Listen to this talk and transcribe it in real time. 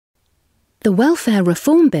The Welfare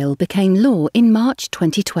Reform Bill became law in March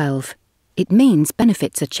 2012. It means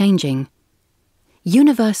benefits are changing.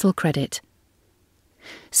 Universal credit.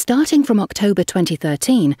 Starting from October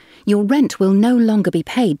 2013, your rent will no longer be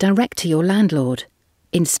paid direct to your landlord.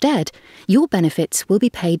 Instead, your benefits will be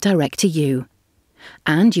paid direct to you.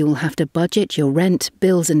 And you will have to budget your rent,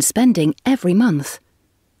 bills and spending every month.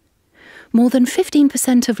 More than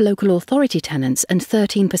 15% of local authority tenants and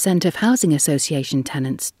 13% of housing association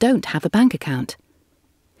tenants don't have a bank account.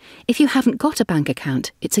 If you haven't got a bank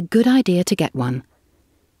account, it's a good idea to get one.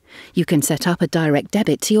 You can set up a direct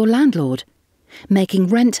debit to your landlord, making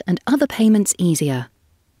rent and other payments easier.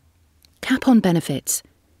 Cap on benefits.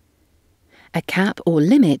 A cap or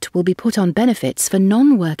limit will be put on benefits for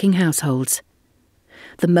non-working households.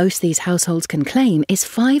 The most these households can claim is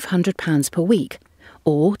 £500 per week,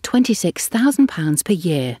 or £26,000 per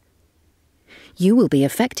year. You will be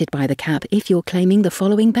affected by the cap if you're claiming the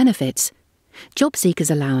following benefits: job seekers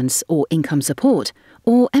allowance or income support,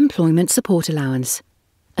 or employment support allowance,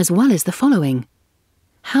 as well as the following: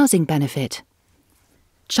 housing benefit,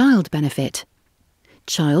 child benefit,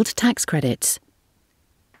 child tax credits,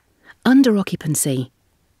 under occupancy.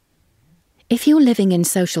 If you're living in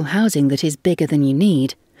social housing that is bigger than you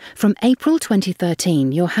need, from April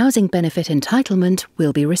 2013 your housing benefit entitlement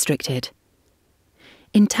will be restricted.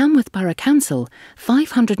 In Tamworth Borough Council,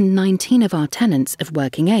 519 of our tenants of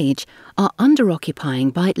working age are under-occupying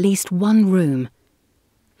by at least one room.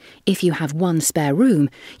 If you have one spare room,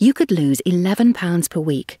 you could lose £11 per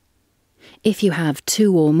week. If you have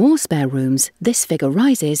 2 or more spare rooms, this figure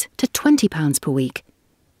rises to £20 per week.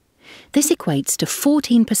 This equates to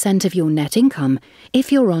 14% of your net income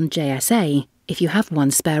if you're on JSA if you have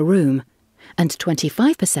one spare room, and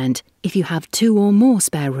 25% if you have 2 or more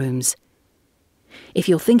spare rooms. If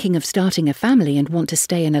you're thinking of starting a family and want to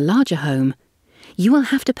stay in a larger home, you will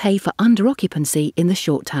have to pay for under-occupancy in the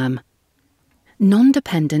short term.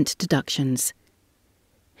 Non-dependent deductions.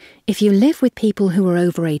 If you live with people who are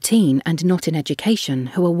over 18 and not in education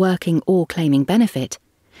who are working or claiming benefit,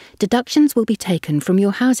 deductions will be taken from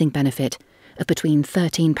your housing benefit of between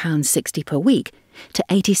 £13.60 per week to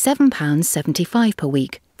 £87.75 per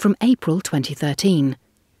week from April 2013.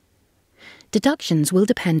 Deductions will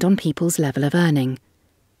depend on people's level of earning.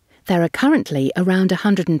 There are currently around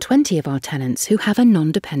 120 of our tenants who have a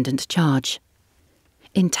non-dependent charge.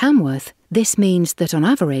 In Tamworth, this means that on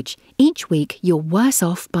average, each week you're worse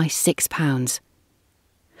off by £6.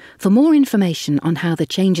 For more information on how the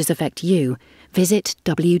changes affect you, visit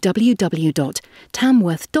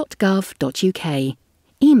www.tamworth.gov.uk.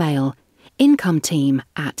 Email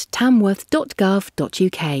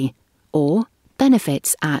incometeam@tamworth.gov.uk or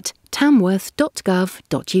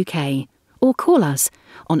benefits@tamworth.gov.uk, or call us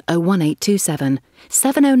on 01827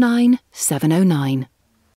 709 709.